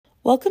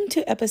Welcome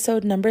to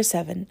episode number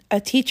 7,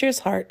 A Teacher's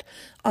Heart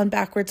on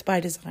Backwards by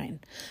Design,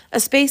 a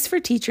space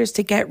for teachers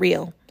to get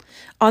real.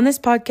 On this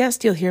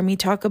podcast, you'll hear me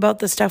talk about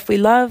the stuff we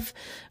love,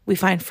 we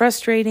find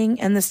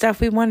frustrating, and the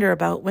stuff we wonder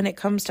about when it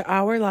comes to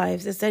our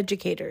lives as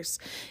educators.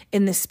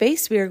 In this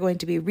space, we are going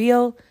to be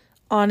real,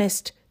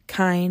 honest,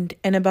 kind,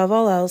 and above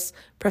all else,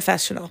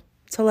 professional.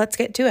 So let's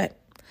get to it.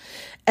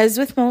 As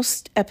with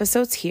most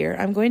episodes here,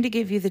 I'm going to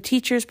give you the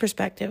teacher's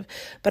perspective,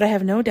 but I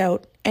have no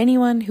doubt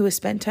anyone who has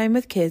spent time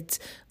with kids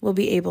will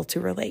be able to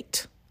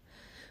relate.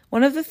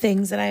 One of the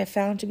things that I have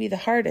found to be the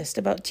hardest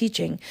about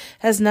teaching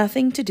has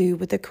nothing to do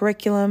with the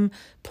curriculum,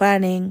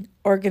 planning,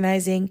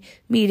 organizing,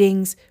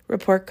 meetings,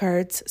 report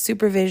cards,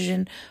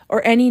 supervision,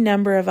 or any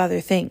number of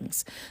other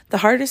things. The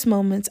hardest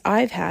moments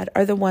I've had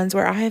are the ones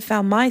where I have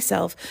found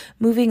myself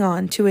moving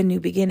on to a new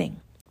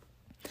beginning.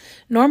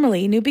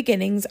 Normally, new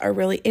beginnings are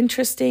really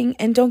interesting,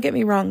 and don't get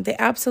me wrong, they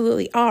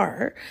absolutely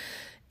are.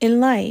 In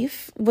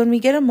life, when we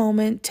get a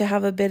moment to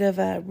have a bit of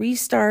a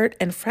restart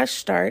and fresh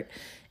start,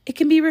 it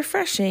can be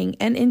refreshing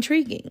and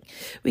intriguing.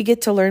 We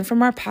get to learn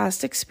from our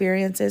past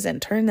experiences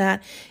and turn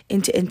that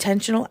into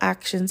intentional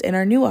actions in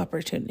our new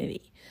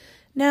opportunity.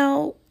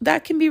 Now,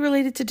 that can be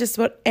related to just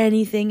about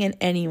anything and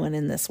anyone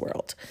in this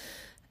world.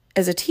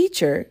 As a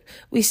teacher,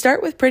 we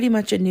start with pretty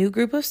much a new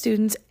group of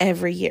students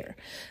every year.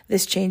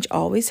 This change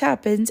always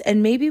happens,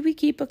 and maybe we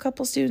keep a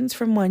couple students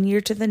from one year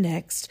to the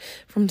next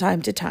from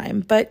time to time,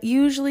 but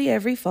usually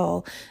every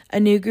fall, a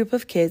new group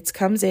of kids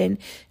comes in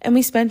and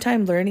we spend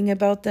time learning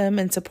about them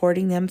and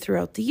supporting them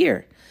throughout the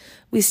year.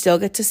 We still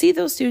get to see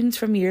those students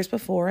from years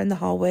before in the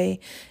hallway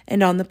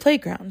and on the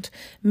playground.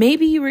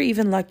 Maybe you were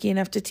even lucky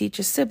enough to teach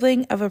a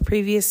sibling of a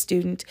previous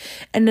student,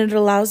 and it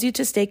allows you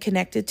to stay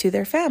connected to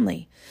their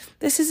family.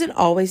 This isn't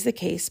always the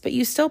case, but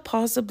you still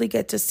possibly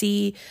get to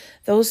see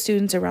those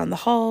students around the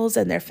halls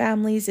and their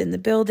families in the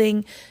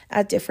building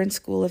at different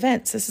school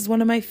events. This is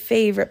one of my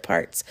favorite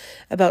parts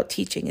about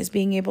teaching, is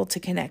being able to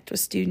connect with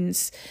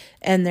students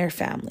and their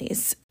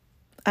families.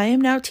 I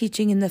am now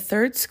teaching in the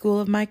 3rd school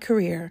of my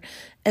career,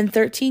 and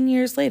 13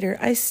 years later,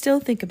 I still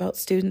think about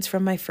students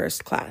from my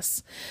first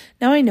class.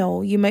 Now, I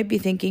know you might be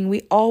thinking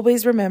we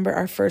always remember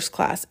our first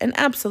class, and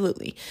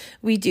absolutely,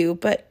 we do,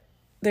 but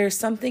there's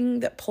something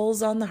that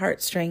pulls on the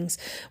heartstrings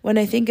when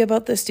I think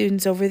about the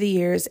students over the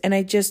years, and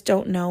I just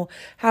don't know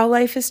how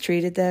life has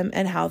treated them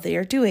and how they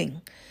are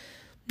doing.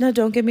 Now,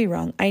 don't get me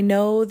wrong. I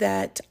know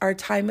that our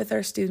time with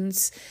our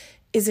students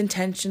is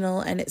intentional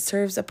and it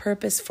serves a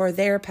purpose for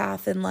their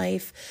path in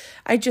life.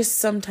 I just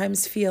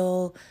sometimes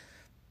feel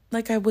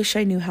like I wish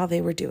I knew how they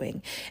were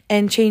doing.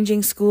 And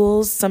changing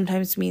schools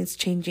sometimes means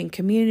changing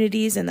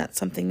communities, and that's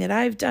something that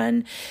I've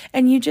done.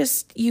 And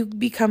you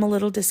become a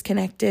little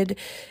disconnected,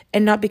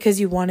 and not because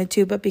you wanted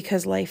to, but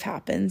because life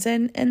happens.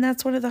 And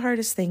that's one of the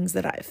hardest things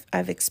that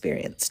I've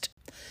experienced.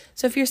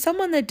 So if you're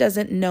someone that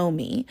doesn't know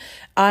me,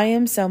 I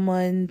am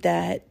someone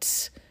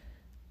that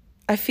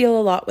I feel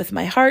a lot with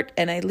my heart,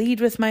 and I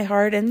lead with my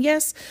heart. And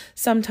yes,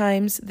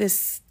 sometimes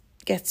this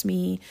gets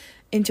me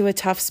into a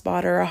tough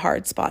spot or a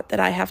hard spot that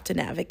I have to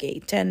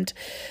navigate. And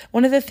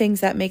one of the things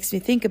that makes me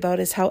think about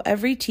is how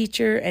every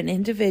teacher and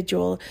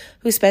individual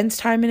who spends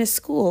time in a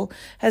school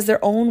has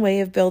their own way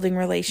of building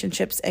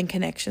relationships and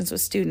connections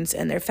with students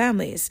and their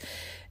families.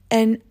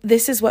 And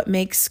this is what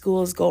makes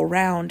schools go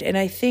round. And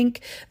I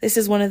think this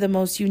is one of the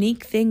most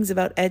unique things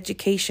about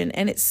education.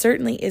 And it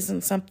certainly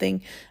isn't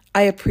something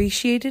I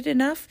appreciated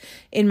enough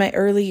in my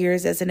early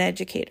years as an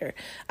educator.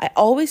 I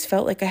always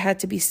felt like I had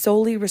to be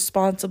solely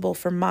responsible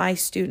for my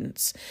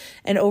students.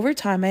 And over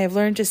time, I have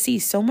learned to see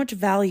so much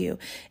value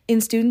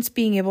in students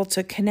being able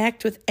to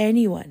connect with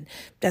anyone.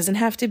 It doesn't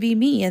have to be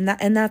me, and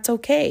that's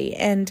okay.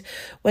 And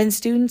when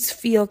students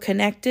feel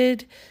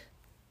connected,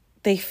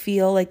 they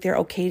feel like they're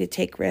okay to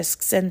take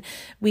risks. And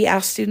we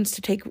ask students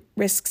to take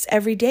risks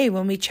every day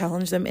when we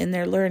challenge them in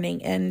their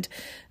learning. And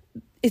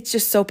it's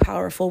just so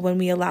powerful when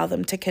we allow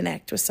them to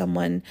connect with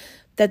someone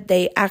that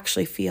they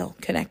actually feel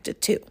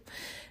connected to.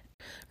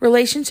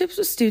 Relationships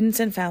with students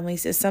and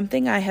families is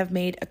something I have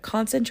made a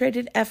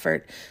concentrated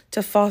effort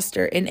to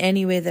foster in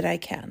any way that I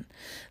can.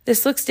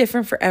 This looks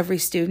different for every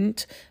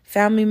student,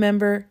 family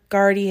member,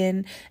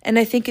 guardian, and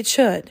I think it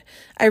should.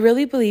 I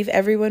really believe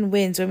everyone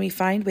wins when we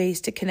find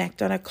ways to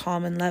connect on a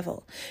common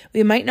level.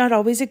 We might not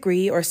always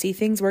agree or see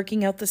things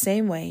working out the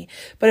same way,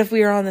 but if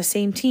we are on the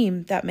same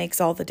team, that makes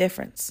all the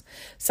difference.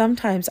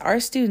 Sometimes our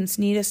students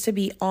need us to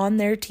be on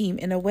their team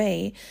in a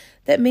way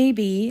that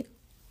maybe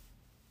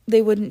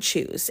they wouldn't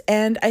choose.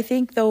 And I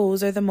think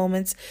those are the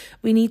moments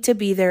we need to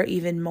be there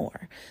even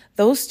more.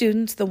 Those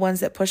students, the ones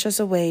that push us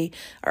away,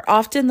 are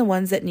often the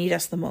ones that need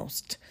us the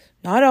most.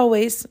 Not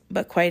always,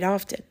 but quite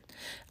often.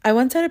 I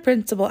once had a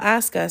principal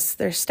ask us,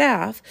 their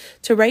staff,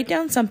 to write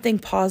down something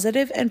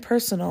positive and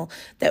personal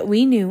that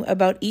we knew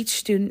about each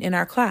student in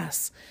our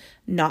class.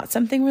 Not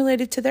something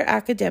related to their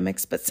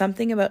academics, but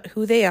something about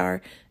who they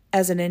are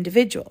as an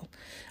individual.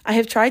 I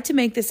have tried to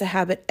make this a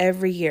habit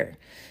every year.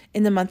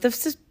 In the month of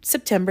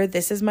September,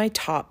 this is my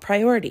top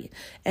priority,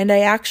 and I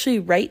actually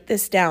write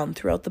this down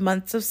throughout the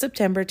months of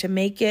September to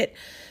make it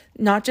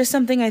not just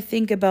something I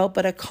think about,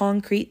 but a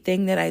concrete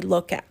thing that I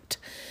look at.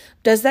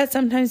 Does that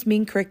sometimes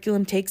mean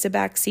curriculum takes a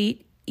back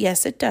seat?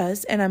 Yes, it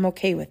does, and I'm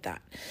okay with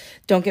that.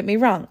 Don't get me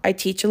wrong, I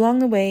teach along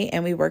the way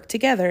and we work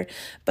together,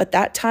 but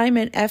that time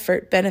and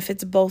effort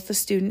benefits both the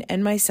student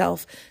and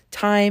myself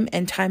time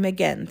and time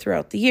again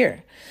throughout the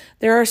year.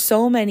 There are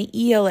so many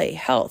ELA,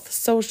 health,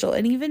 social,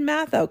 and even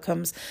math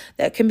outcomes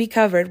that can be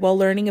covered while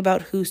learning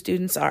about who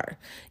students are.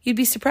 You'd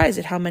be surprised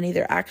at how many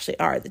there actually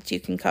are that you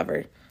can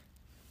cover.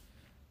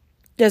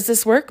 Does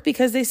this work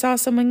because they saw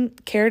someone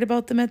cared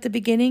about them at the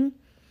beginning?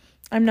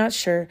 I'm not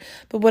sure,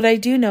 but what I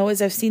do know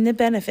is I've seen the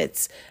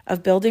benefits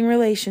of building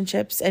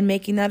relationships and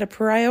making that a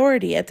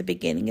priority at the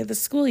beginning of the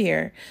school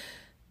year.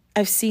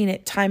 I've seen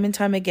it time and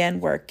time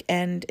again work,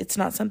 and it's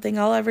not something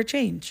I'll ever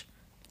change.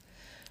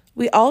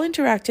 We all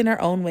interact in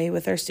our own way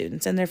with our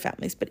students and their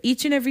families, but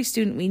each and every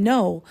student we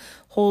know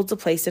holds a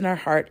place in our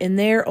heart in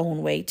their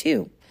own way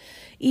too.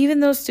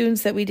 Even those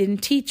students that we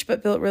didn't teach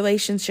but built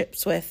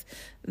relationships with,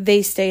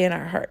 they stay in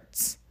our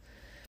hearts.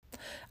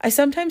 I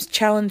sometimes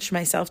challenge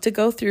myself to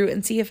go through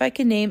and see if I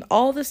can name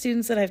all the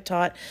students that I've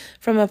taught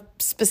from a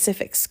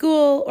specific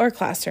school or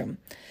classroom.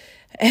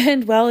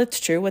 And well,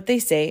 it's true what they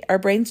say, our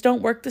brains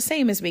don't work the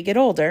same as we get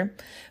older,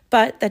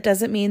 but that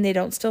doesn't mean they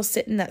don't still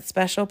sit in that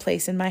special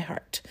place in my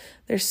heart.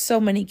 There's so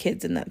many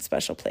kids in that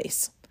special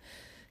place.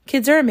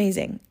 Kids are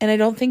amazing, and I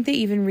don't think they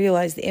even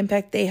realize the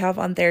impact they have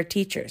on their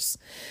teachers.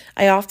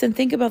 I often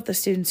think about the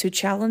students who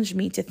challenge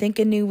me to think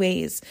in new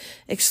ways,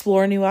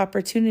 explore new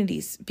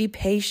opportunities, be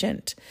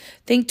patient,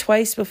 think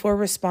twice before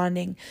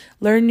responding,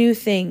 learn new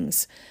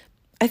things.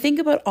 I think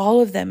about all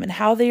of them and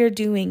how they are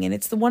doing, and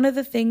it's one of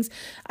the things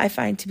I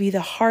find to be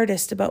the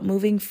hardest about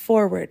moving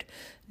forward.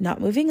 Not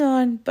moving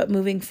on, but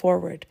moving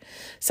forward.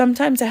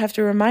 Sometimes I have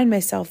to remind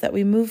myself that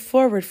we move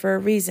forward for a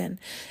reason.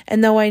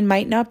 And though I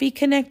might not be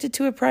connected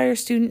to a prior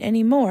student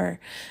anymore,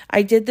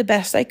 I did the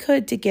best I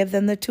could to give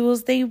them the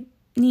tools they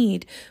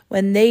need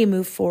when they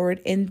move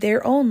forward in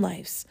their own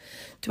lives.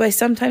 Do I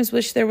sometimes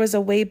wish there was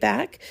a way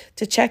back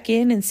to check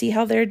in and see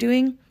how they're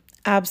doing?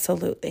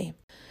 Absolutely.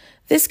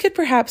 This could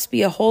perhaps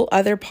be a whole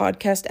other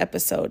podcast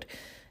episode.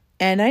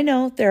 And I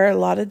know there are a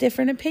lot of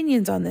different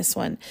opinions on this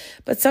one,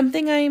 but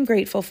something I am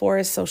grateful for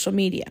is social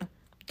media.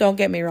 Don't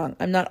get me wrong,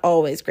 I'm not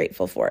always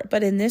grateful for it,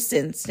 but in this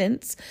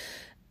instance,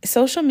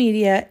 social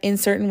media in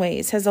certain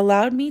ways has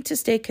allowed me to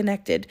stay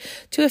connected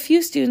to a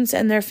few students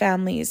and their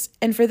families,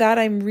 and for that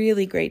I'm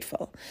really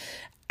grateful.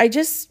 I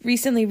just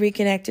recently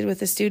reconnected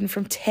with a student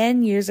from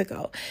 10 years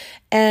ago,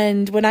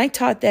 and when I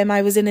taught them,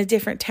 I was in a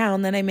different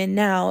town than I'm in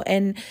now,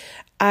 and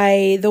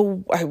I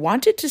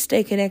wanted to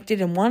stay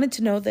connected and wanted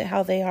to know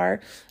how they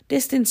are.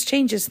 Distance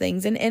changes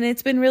things, and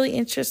it's been really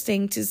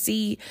interesting to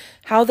see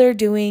how they're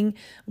doing,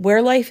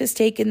 where life has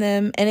taken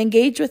them, and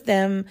engage with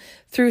them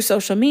through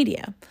social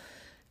media.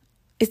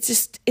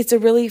 It's a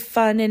really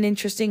fun and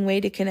interesting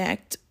way to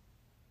connect,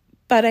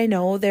 but I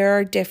know there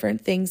are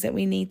different things that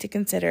we need to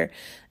consider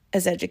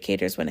as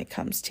educators when it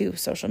comes to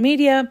social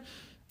media.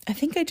 I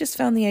think I just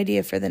found the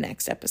idea for the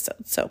next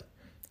episode, so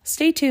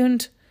stay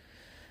tuned.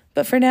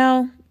 But for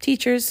now,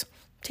 teachers,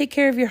 take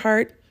care of your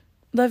heart,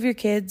 love your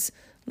kids,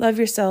 love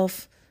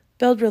yourself,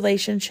 build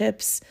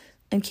relationships,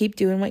 and keep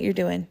doing what you're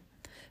doing.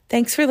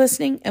 Thanks for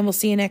listening, and we'll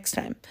see you next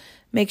time.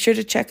 Make sure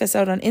to check us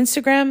out on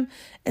Instagram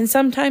and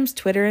sometimes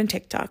Twitter and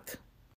TikTok.